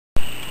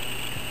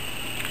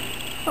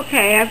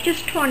Okay, I've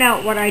just torn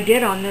out what I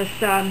did on this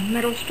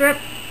middle strip.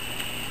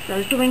 So I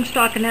was doing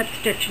stockinette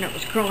stitch and it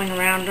was curling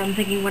around. I'm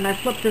thinking when I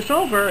flip this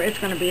over, it's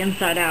going to be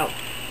inside out.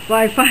 So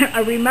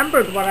I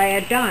remembered what I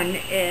had done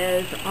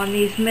is on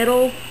these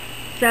middle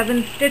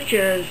 7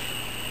 stitches,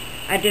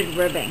 I did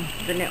ribbing,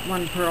 the knit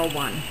one, purl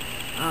one.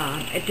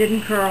 It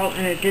didn't curl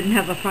and it didn't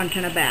have a front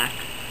and a back.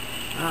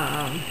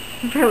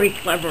 Very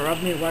clever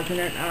of me, wasn't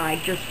it? I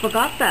just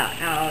forgot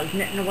that. I was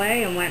knitting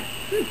away and went,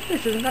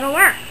 this isn't going to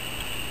work.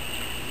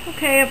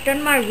 Okay, I've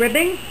done my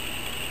ribbing,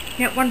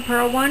 knit one,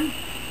 purl one,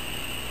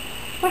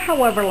 for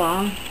however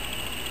long.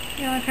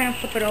 You know, I kind of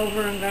flip it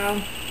over and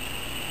go,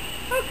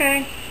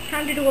 okay,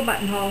 time to do a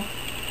buttonhole.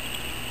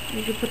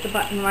 Usually put the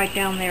button right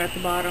down there at the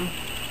bottom.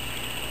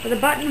 For the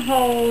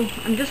buttonhole,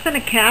 I'm just going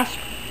to cast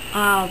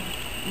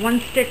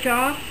one stitch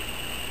off,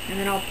 and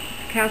then I'll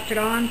cast it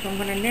on, so I'm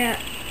going to knit.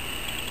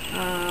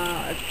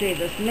 Let's see,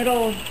 this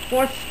middle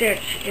 4th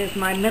stitch is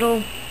my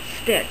middle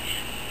stitch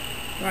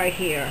right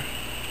here.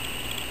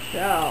 So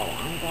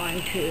I'm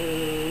going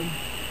to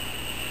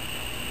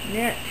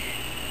knit,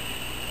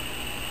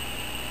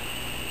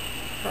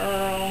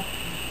 purl,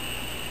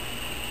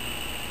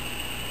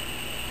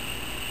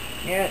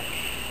 knit,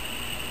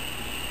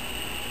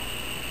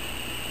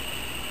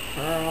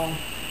 purl,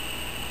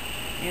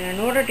 and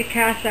in order to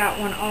cast that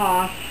one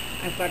off,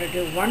 I've got to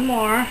do one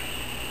more,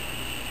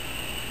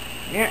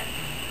 knit,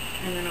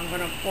 and then I'm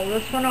going to pull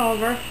this one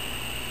over.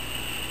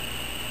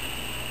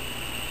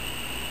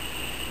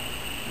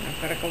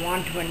 I've got to go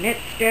on to a knit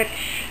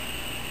stitch,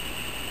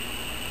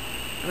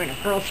 a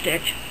purl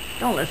stitch.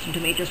 Don't listen to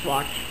me, just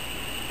watch.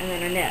 And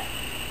then a knit.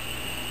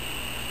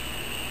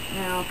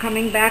 Now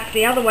coming back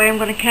the other way, I'm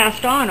going to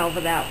cast on over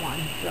that one.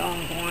 So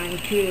I'm going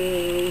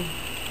to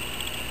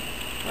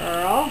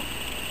purl,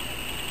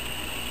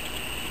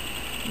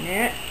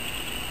 knit,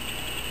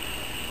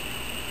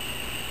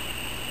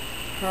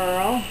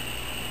 purl,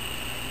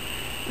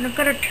 and I've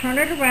got to turn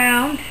it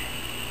around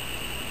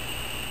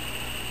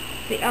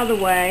the other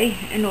way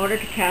in order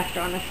to cast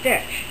on a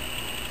stitch.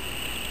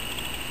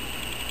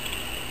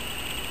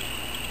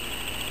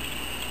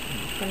 I'm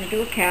just going to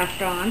do a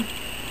cast on,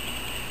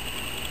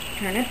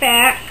 turn it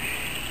back,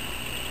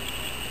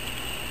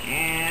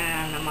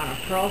 and I'm on a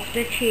purl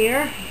stitch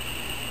here.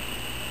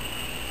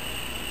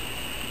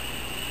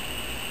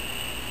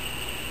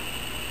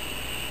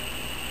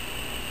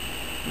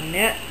 A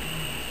knit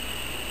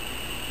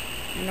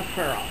and a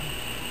purl.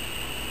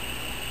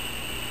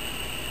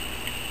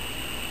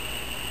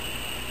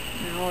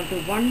 Now I'll do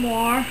one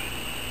more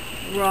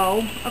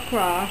row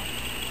across,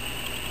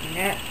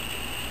 knit,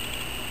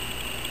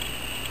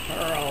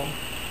 purl,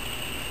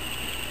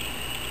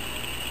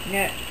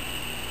 knit,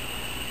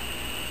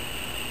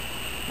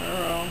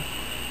 purl.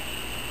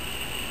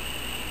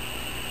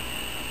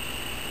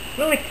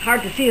 Really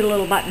hard to see the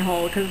little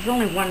buttonhole because it's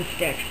only one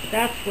stitch, but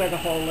that's where the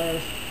hole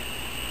is.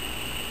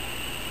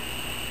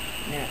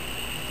 Knit,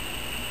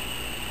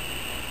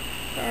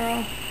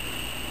 purl,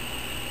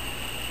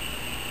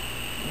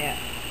 knit.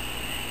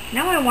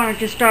 Now I want to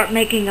just start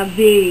making a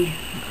V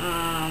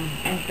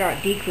and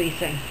start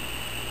decreasing.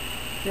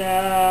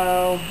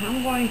 So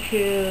I'm going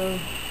to,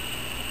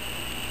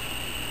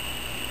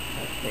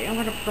 let's see, I'm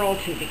going to purl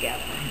 2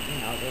 together.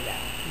 And I'll do that.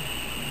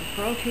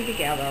 Purl 2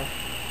 together.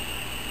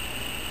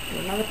 Do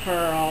another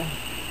purl.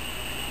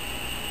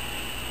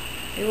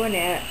 Do a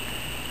knit.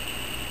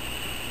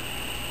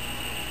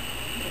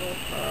 Do a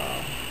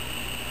purl.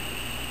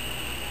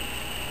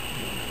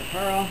 Do another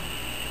purl.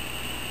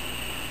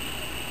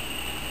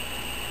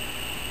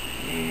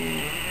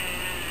 And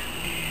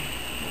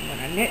I'm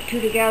going to knit 2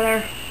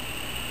 together.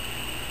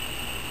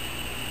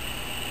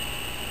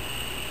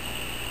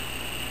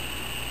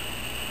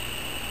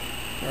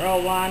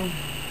 Purl 1.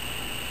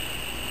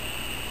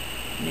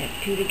 Knit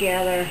 2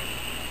 together.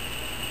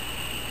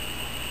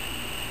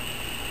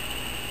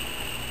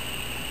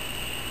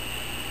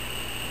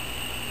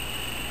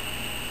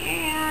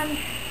 And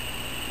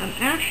I'm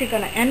actually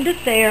going to end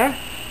it there.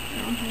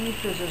 I don't have any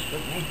scissors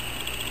with me.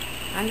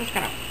 I'm just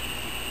going to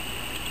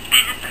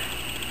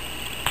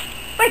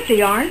break the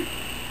yarn,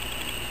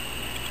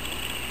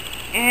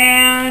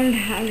 and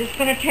I'm just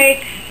going to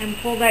take and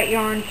pull that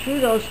yarn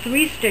through those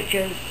 3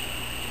 stitches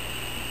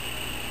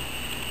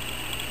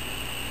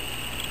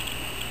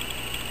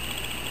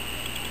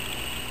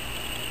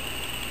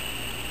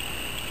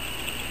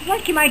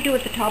like you might do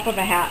at the top of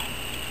a hat.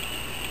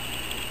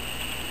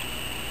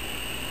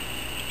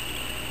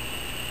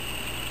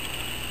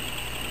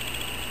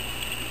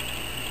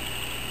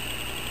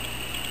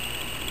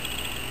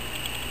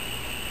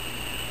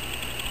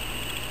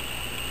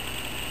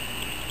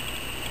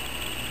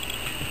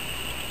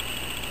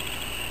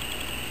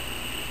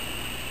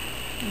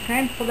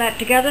 Okay, pull that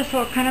together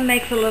so it kind of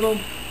makes a little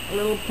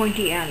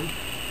pointy end,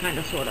 kind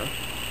of, sort of.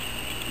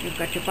 You've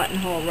got your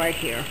buttonhole right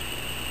here.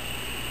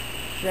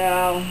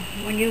 So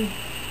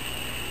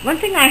one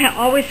thing I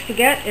always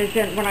forget is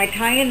that when I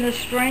tie in this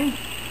string,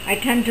 I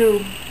tend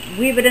to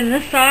weave it in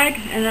this side,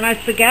 and then I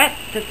forget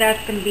that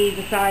that's going to be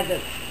the side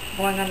that's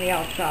going on the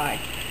outside.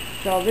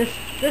 So this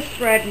this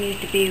thread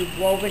needs to be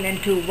woven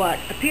into what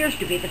appears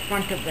to be the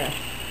front of this,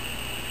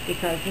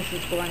 because this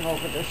is going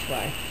over this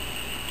way.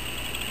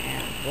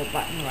 And we'll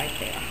button right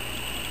there.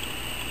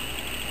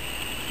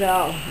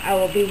 So I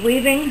will be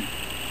weaving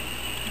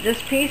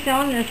this piece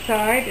on this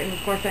side, and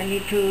of course I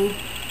need to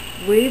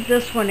weave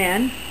this one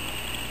in.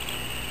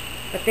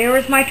 But there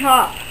is my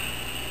top.